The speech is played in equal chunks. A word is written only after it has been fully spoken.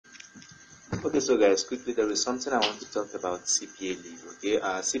Okay, so guys, quickly, there is something I want to talk about CPAlead. Okay,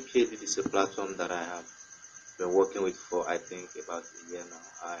 CPAlead is a platform that I have been working with for I think about a year now.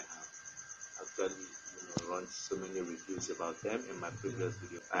 I have actually run so many reviews about them in my previous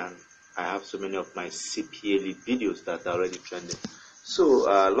video, and I have so many of my CPAlead videos that are already trending.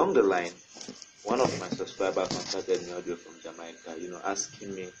 So along the line, one of my subscribers contacted me audio from Jamaica,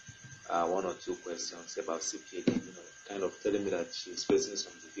 asking me one or two questions about CPAlead, kind of telling me that she's facing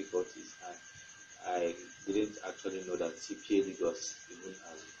some difficulties, and I didn't actually know that CPAlead was even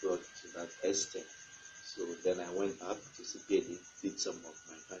as broad to that extent. So then I went back to CPAlead, did some of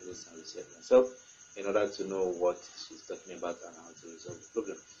my findings and research myself in order to know what she's talking about and how to resolve the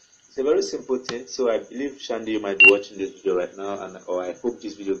problem. It's a very simple thing. So I believe, Shandy, you might be watching this video right now, or I hope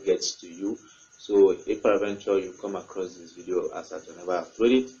this video gets to you. So if eventually you come across this video as I never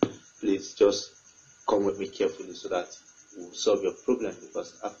upload it, please just come with me carefully so that we'll solve your problem,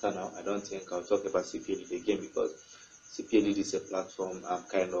 because after now I don't think I'll talk about CPAlead again, because CPAlead is a platform I'm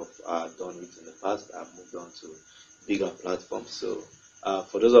kind of done with in the past. I've moved on to bigger platforms. So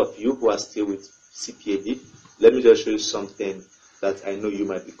for those of you who are still with CPAlead, let me just show you something that I know you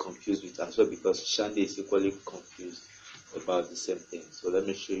might be confused with as well, because Shandy is equally confused about the same thing. So let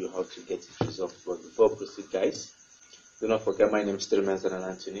me show you how to get it resolved. But before I proceed, guys, do not forget my name is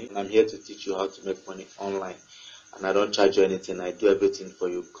Anthony, and I'm here to teach you how to make money online. And I don't charge you anything. I do everything for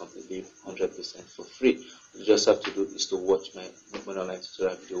you completely 100% for free. What you just have to do is to watch my Make Money Online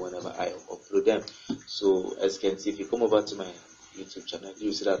tutorial video whenever I upload them. So as you can see, if you come over to my YouTube channel,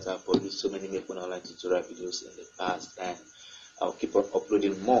 you see that I've produced so many Make Money Online tutorial videos in the past, and I'll keep on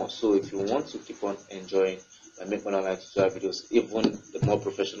uploading more. So if you want to keep on enjoying my Make Money Online tutorial videos, even the more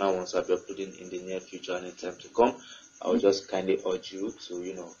professional ones I'll be uploading in the near future and in time to come, I'll just kindly urge you to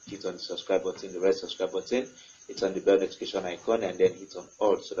hit on the subscribe button, the red subscribe button, hit on the bell notification icon, and then hit on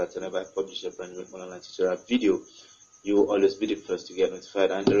all, so that whenever I publish a brand new Make Money Online tutorial video, you will always be the first to get notified.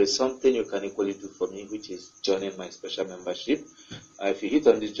 And there is something you can equally do for me, which is joining my special membership. If you hit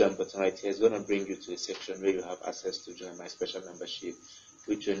on this join button right here, it's going to bring you to a section where you have access to join my special membership,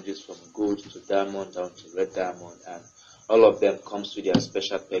 which ranges from gold to diamond down to red diamond, and all of them comes with their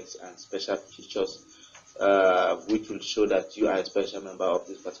special perks and special features, which will show that you are a special member of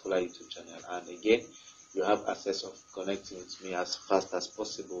this particular YouTube channel. And again, you have access of connecting with me as fast as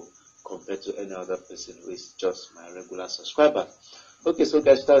possible compared to any other person who is just my regular subscriber. Okay, so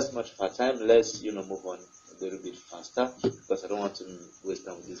guys, that's much of our time. Let's move on a little bit faster, because I don't want to waste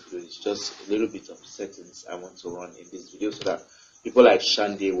time with this video. It's just a little bit of settings I want to run in this video, so that people like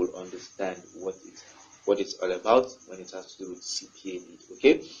Shandy will understand what it's all about when it has to do with CPAlead.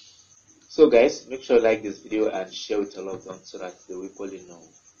 Okay, so guys, make sure you like this video and share it a lot on, so that they will equally know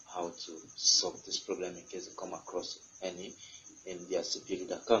how to solve this problem in case you come across any in their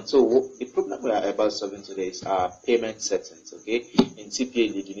CPAlead account. So the problem we are about solving today is our payment settings. Okay, in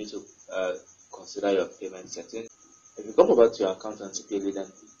CPAlead you need to consider your payment settings. If you come over to your account on CPAlead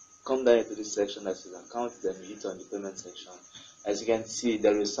and come down into this section that says account, then you hit on the payment section. As you can see,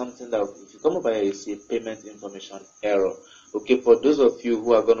 there is something that if you come over here, you see payment information error. Okay, for those of you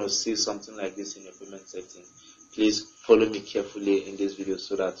who are going to see something like this in your payment setting, please follow me carefully in this video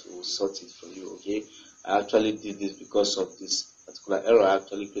so that we'll sort it for you. Okay, I actually did this because of this particular error. I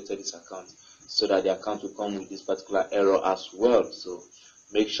actually created this account so that the account will come with this particular error as well. So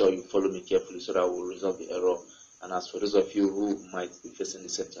make sure you follow me carefully so that we'll resolve the error. And as for those of you who might be facing the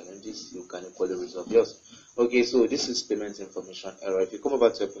same challenges, you can equally resolve yours. Okay, so this is payment information error. If you come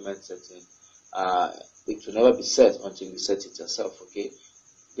over to your payment setting, it will never be set until you set it yourself. Okay,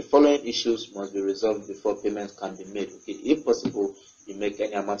 the following issues must be resolved before payment can be made. Okay, if possible, you make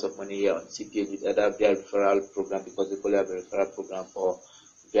any amount of money here on CPAlead, either via referral program, because they call it a referral program, or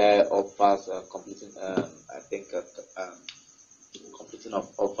via offers, completing completing of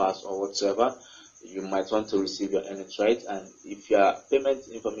offers or whatsoever. You might want to receive your earnings, right? And if your payment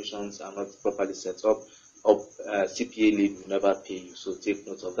informations are not properly set up, CPAlead will never pay you. So take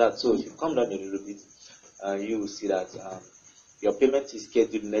note of that. So if you come down a little bit, you will see that your payment is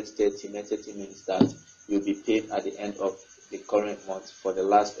scheduled next 30. Next 30 means that you'll be paid at the end of the current month for the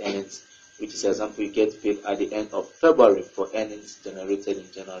last earnings, which is, example, you get paid at the end of February for earnings generated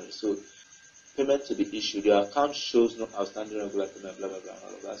in January. So payment to be issued, your account shows no outstanding regular payment, blah blah blah, and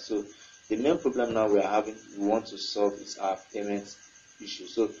all of that. So the main problem now we want to solve is our payment issue.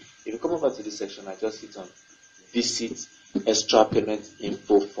 So if you come over to this section, I just hit on visit extra payment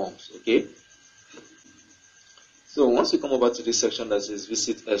info forms. Okay, so once you come over to this section that says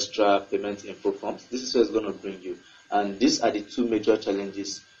visit extra payment info forms, this is where it's going to bring you. And these are the two major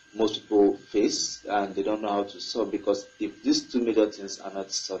challenges most people face, and they don't know how to solve, because if these two major things are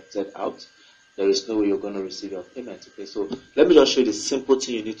not sorted out, there is no way you're going to receive your payment. Okay, so let me just show you the simple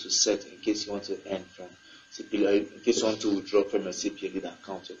thing you need to set in case you want to earn from CPAlead, in case you want to withdraw from your CPAlead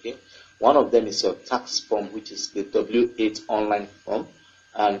account. Okay, one of them is your tax form, which is the W8 online form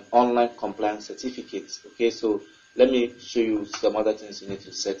and online compliance certificate. Okay, so let me show you some other things you need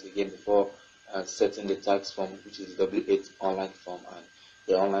to set again before setting the tax form, which is W8 online form and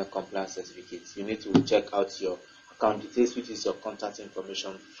the online compliance certificate. You need to check out your account details, which is your contact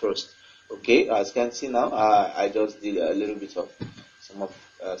information first. Okay, as you can see now, I just did a little bit of some of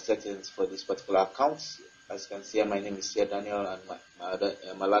settings for this particular account. As you can see, my name is here Daniel, and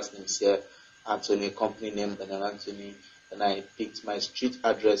my last name is here Anthony, company name Daniel Anthony. And I picked my street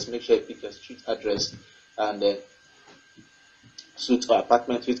address. Make sure you pick your street address, and then suite or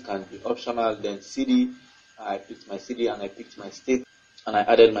apartment, which can be optional. Then city, I picked my city and I picked my state, and I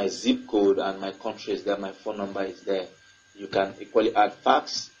added my zip code, and my country is there, my phone number is there. You can equally add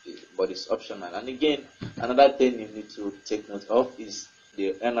fax, but it's optional. And again, another thing you need to take note of is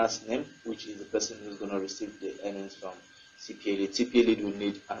the earner's name, which is the person who's going to receive the earnings from CPAlead. CPAlead will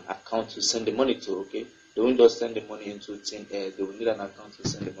need an account to send the money to. Okay, they won't just send the money into thin air. They will need an account to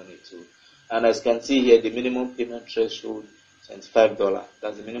send the money to. And as you can see here, the minimum payment threshold $25.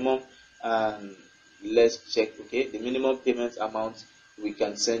 That's the minimum. And let's check. Okay, the minimum payment amount we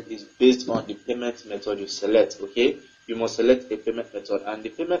can send is based on the payment method you select. Okay, you must select a payment method, and the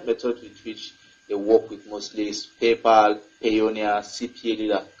payment method with which they work with mostly is PayPal, Payoneer,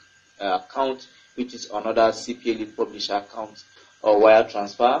 CPAlead account, which is another CPAlead publisher account, or wire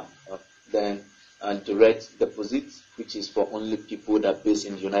transfer, then direct deposit, which is for only people that are based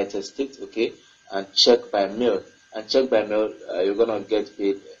in the United States. Okay, and check by mail. And check by mail, you're gonna get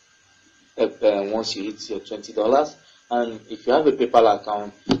paid once you hit your $20. And if you have a PayPal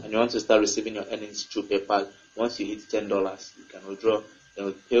account and you want to start receiving your earnings through PayPal, once you hit $10, you can withdraw. Then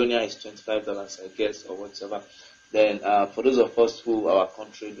with Payoneer is $25, I guess, or whatever. Then for those of us who our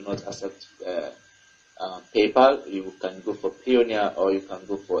country do not accept PayPal, you can go for Payoneer, or you can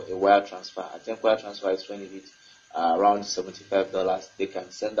go for a wire transfer. I think wire transfer is when you hit around $75. They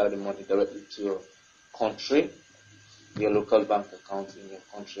can send out the money directly to your country, your local bank account in your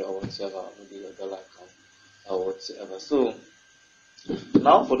country, or whatever, maybe your dollar account or whatsoever. So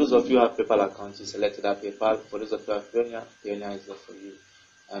now, for those of you who have PayPal accounts, you selected that PayPal. For those of you who have Payoneer, Payoneer is there for you.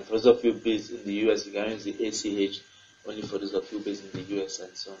 And for those of you based in the US, you can use the ACH only for those of you based in the US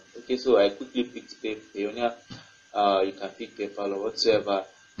and so on. Okay, so I quickly picked Payoneer. You can pick PayPal or whatsoever,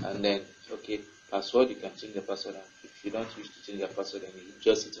 and then password. You can change the password. And if you don't wish to change your password, then you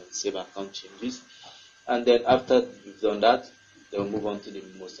just hit on Save Account Changes. And then after you've done that, then we'll move on to the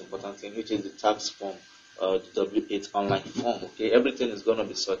most important thing, which is the tax form. The W8 online form. Okay, everything is going to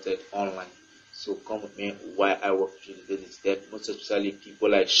be sorted online. So come with me while I walk through the daily step. Most especially people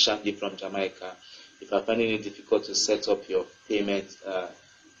like Shandy from Jamaica. If you're finding it difficult to set up your payment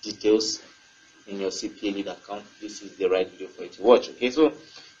details in your CPAlead account, this is the right video for you to watch. Okay, so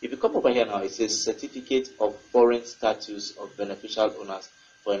if you come over here now, it says Certificate of Foreign Status of Beneficial Owners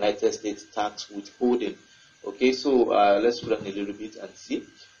for United States Tax Withholding. Okay, so let's put on a little bit and see.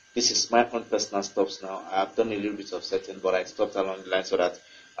 This is my own personal stops now. I have done a little bit of setting, but I stopped along the line so that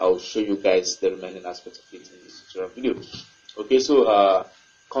I will show you guys the remaining aspects of it in this tutorial video. Okay, so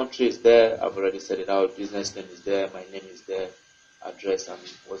country is there. I've already set it out. Business name is there. My name is there. Address and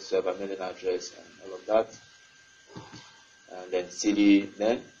whatsoever, mailing address and all of that. And then city.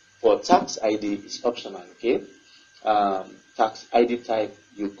 Then for tax ID, it's optional. Okay, tax ID type,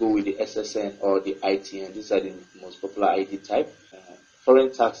 you go with the SSN or the ITN. These are the most popular ID type.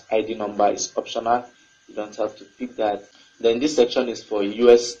 Foreign tax ID number is optional. You don't have to pick that. Then this section is for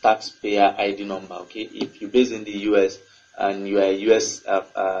US taxpayer ID number. Okay, if you're based in the US and you are a US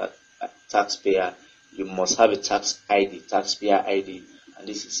taxpayer, you must have a taxpayer ID, and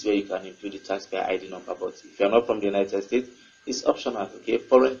this is where you can include the taxpayer ID number. But if you're not from the United States, it's optional. Okay,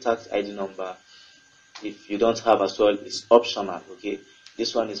 foreign tax ID number, if you don't have as well, it's optional. Okay,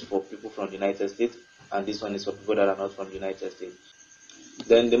 this one is for people from the United States, and this one is for people that are not from the United States.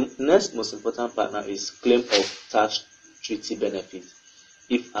 Then the next most important part now is claim of tax treaty benefit,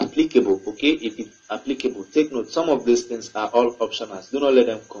 if applicable. Okay, if it's applicable, take note, some of these things are all optional. Do not let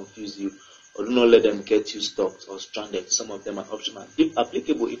them confuse you, or do not let them get you stuck or stranded. Some of them are optional. If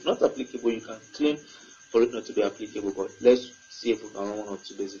applicable, if not applicable, you can claim for it not to be applicable. But let's see if we can run one or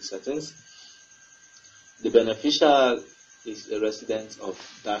two basic settings. The beneficial is a resident of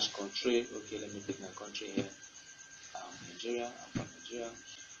dash country. Okay, let me pick my country here. Nigeria. I'm from Nigeria.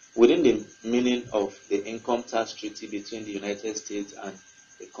 Within the meaning of the income tax treaty between the United States and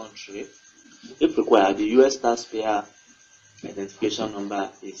the country, if required, the U.S. taxpayer identification number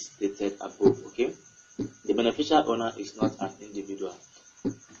is stated above. Okay, the beneficial owner is not an individual.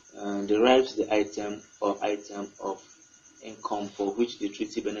 Derives the item or item of income for which the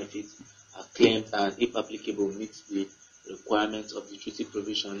treaty benefits are claimed, and if applicable meets the requirements of the treaty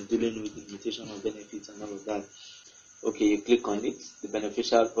provision dealing with the limitation of benefits and all of that. Okay, you click on it. The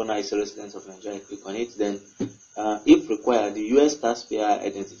beneficial owner is a resident of Nigeria. You click on it. Then, if required, the U.S. taxpayer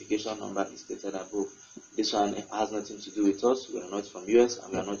identification number is stated above. This one has nothing to do with us. We are not from U.S.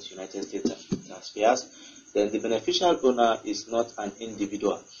 and we are not United States taxpayers. Then the beneficial owner is not an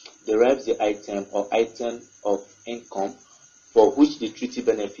individual. Derives the item or item of income for which the treaty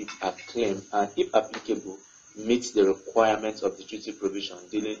benefits are claimed, and if applicable, meets the requirements of the treaty provision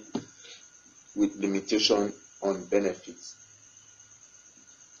dealing with limitation on benefits.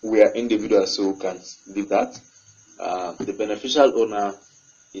 We are individuals, so we can leave that. The beneficial owner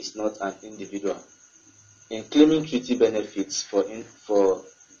is not an individual. In claiming treaty benefits for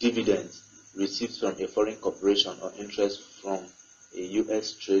dividends received from a foreign corporation or interest from a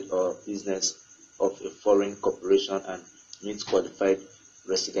U.S. trade or business of a foreign corporation and meets qualified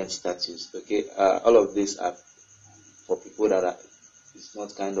resident status. Okay, all of these are for people that are, it's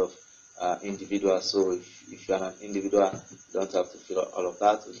not kind of individual. So if you are an individual, you don't have to fill out all of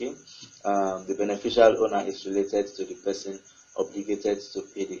that. Okay, the beneficial owner is related to the person obligated to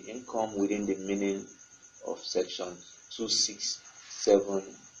pay the income within the meaning of section 267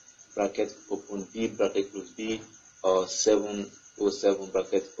 bracket open B bracket close B or 707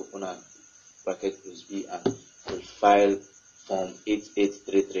 bracket open and bracket close B, and will file form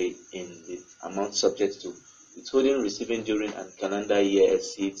 8833 in the amount subject to withholding receiving during and calendar year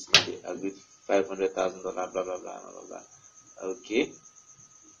exceeds the agreed $500,000, blah blah blah and all of that. Okay,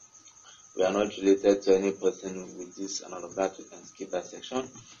 we are not related to any person with this and all of that. We can skip that section.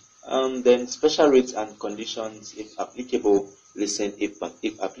 Then special rates and conditions, if applicable. Listen, if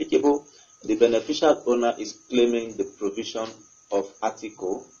applicable, the beneficial owner is claiming the provision of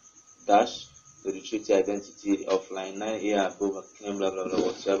article dash to the treaty identity of line 9A above, claim blah blah blah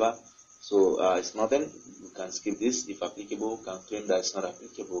whatsoever. So it's nothing. We can skip this. If applicable, we can claim that it's not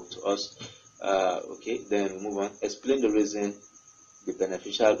applicable to us. Okay, then we move on. Explain the reason the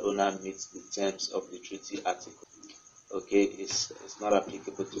beneficial owner meets the terms of the treaty article. Okay, it's not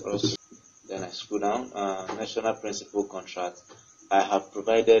applicable to us. Then I scroll down. National principal contract. I have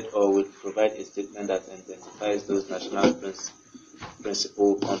provided or will provide a statement that identifies those national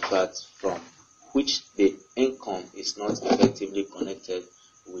principal contracts from which the income is not effectively connected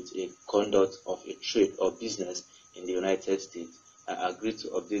with a conduct of a trade or business in the United States. I agree to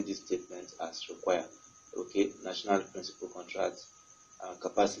update this statement as required. Okay, national principal contracts,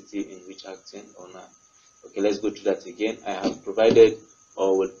 capacity in which acting owner. Okay, let's go through that again. I have provided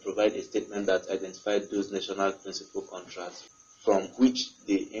or will provide a statement that identifies those national principal contracts from which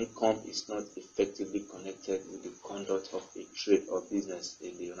the income is not effectively connected with the conduct of a trade or business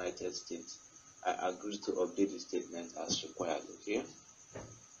in the United States. I agree to update the statement as required. Okay,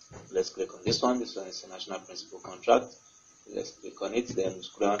 let's click on this one. This one is a national principal contract. Let's click on it. Then we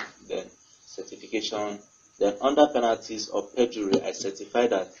scroll down. Then certification. Then under penalties of perjury, I certify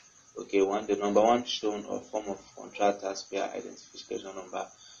that. Okay, the number one shown or form of contract taxpayer identification number.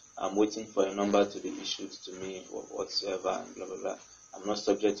 I'm waiting for a number to be issued to me or whatsoever and blah blah blah. I'm not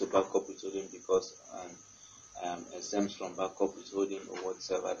subject to backup withholding because I am exempt from backup withholding or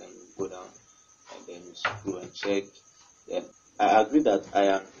whatsoever. Then you go down and then you scroll and check. Then I agree that I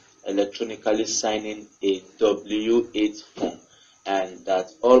am electronically signing a W8 form and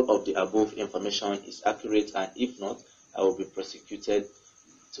that all of the above information is accurate, and if not, I will be prosecuted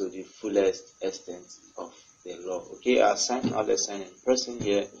to the fullest extent of the law. Okay, I'll sign. Now let's sign in person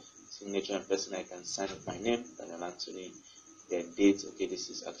here. Signature in person. I can sign with my name, Daniel Anthony. The date. Okay, this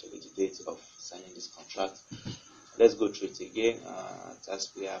is actually the date of signing this contract. Let's go through it again.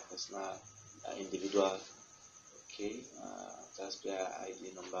 Taxpayer, personal, individual. Okay, taxpayer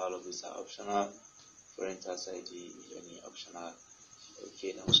ID number. All of these are optional. Foreign tax ID, any optional.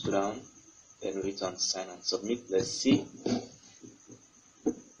 Okay, then we'll scroll down. Then we hit on sign and submit. Let's see.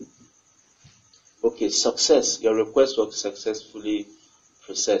 Okay, success. Your request was successfully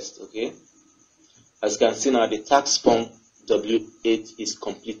processed. Okay, as you can see now, the tax form W8 is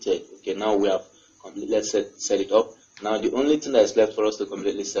completed. Okay, now we have let's set it up. Now the only thing that is left for us to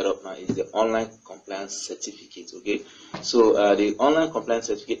completely set up now is the online compliance certificate. Okay, so the online compliance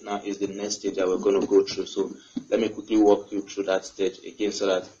certificate now is the next stage that we're going to go through. So let me quickly walk you through that stage again so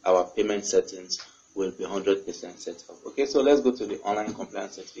that our payment settings will be 100% set up. Okay, so let's go to the online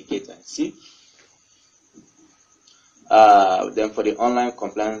compliance certificate and see. Then for the online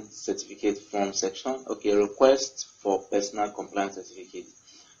compliance certificate form section, okay, request for personal compliance certificate.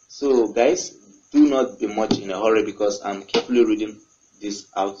 So guys, do not be much in a hurry because I'm carefully reading this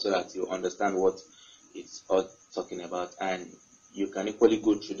out so that you understand what it's all talking about, and you can equally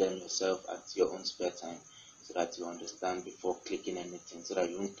go through them yourself at your own spare time so that you understand before clicking anything, so that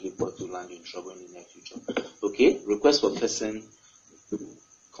you won't click what will land you in trouble in the near future. Okay, request for person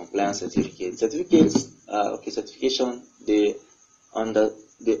compliance certificate. Certificates, certification, the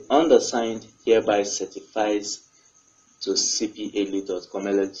undersigned hereby certifies to CPAlead.com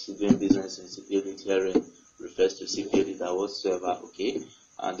LLC doing business in CPAlead herein refers to CPAlead or whatsoever. Okay,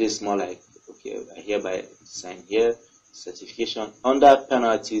 and this is more like, okay, I hereby sign here. Certification under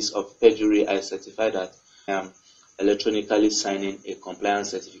penalties of perjury, I certify that I am electronically signing a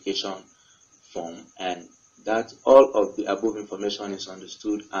compliance certification form, and that all of the above information is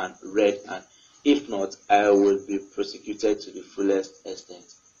understood and read, and if not, I will be prosecuted to the fullest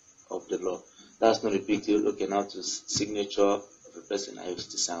extent of the law. That's not a big deal. Okay, now to signature of the person I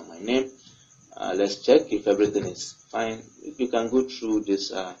used to sign my name. Let's check if everything is fine. You can go through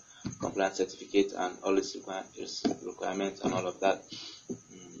this compliance certificate and all its requirements and all of that.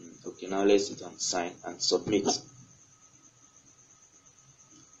 Okay, now let's hit on sign and submit.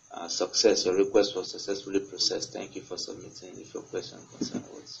 Success, your request was successfully processed. Thank you for submitting. If your question concern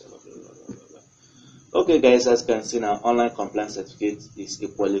whatsoever, blah, blah, blah, blah. Okay guys, as you can see now, online compliance certificate is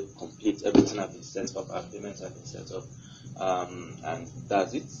equally complete. Everything has been set up, our payments have been set up, and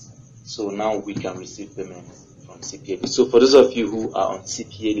that's it. So now we can receive payments from CPAlead. So for those of you who are on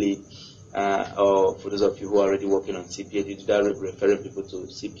CPAlead, or for those of you who are already working on CPAlead, either referring people to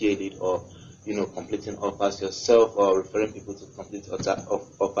CPAlead, or completing offers yourself, or referring people to complete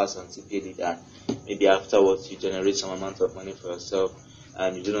offers on CPAlead, and maybe afterwards you generate some amount of money for yourself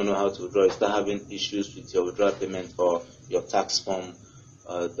and you don't know how to withdraw, you start having issues with your withdrawal payment or your tax form,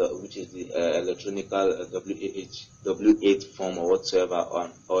 which is the electronical W8 form or whatsoever,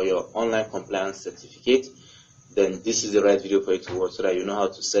 or your online compliance certificate, then this is the right video for you to watch so that you know how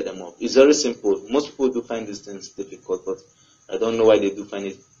to set them up. It's very simple. Most people do find these things difficult, but I don't know why they do find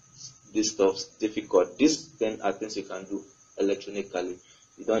this stuff difficult. These then are things you can do electronically.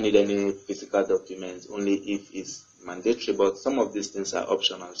 You don't need any physical documents, only if it's mandatory, but some of these things are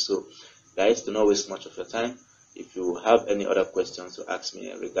optional. So guys, do not waste much of your time. If you have any other questions to ask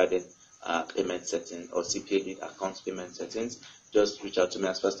me regarding payment settings or CPAlead account payment settings, just reach out to me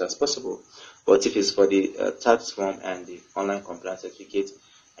as fast as possible. But if it's for the tax form and the online compliance certificate,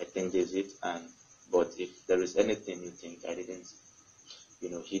 I think this is it. But if there is anything you think I didn't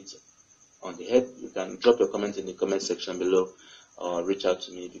hit on the head, you can drop your comment in the comment section below, or reach out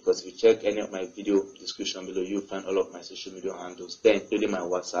to me, because if you check any of my video description below, you'll find all of my social media handles there, including my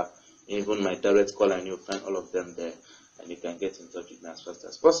WhatsApp, even my direct call, and you'll find all of them there, and you can get in touch with me as fast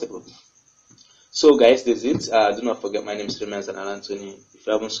as possible. So guys, this is it. Do not forget, my name is Remez and Anthony. If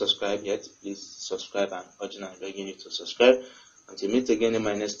you haven't subscribed yet, please subscribe, and urging and begging you to subscribe. Until we meet again in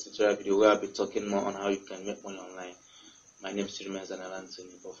my next tutorial video, where I'll be talking more on how you can make money online. My name is Remez and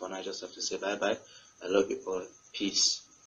Anthony, but for now I just have to say bye bye. I love you all. Peace.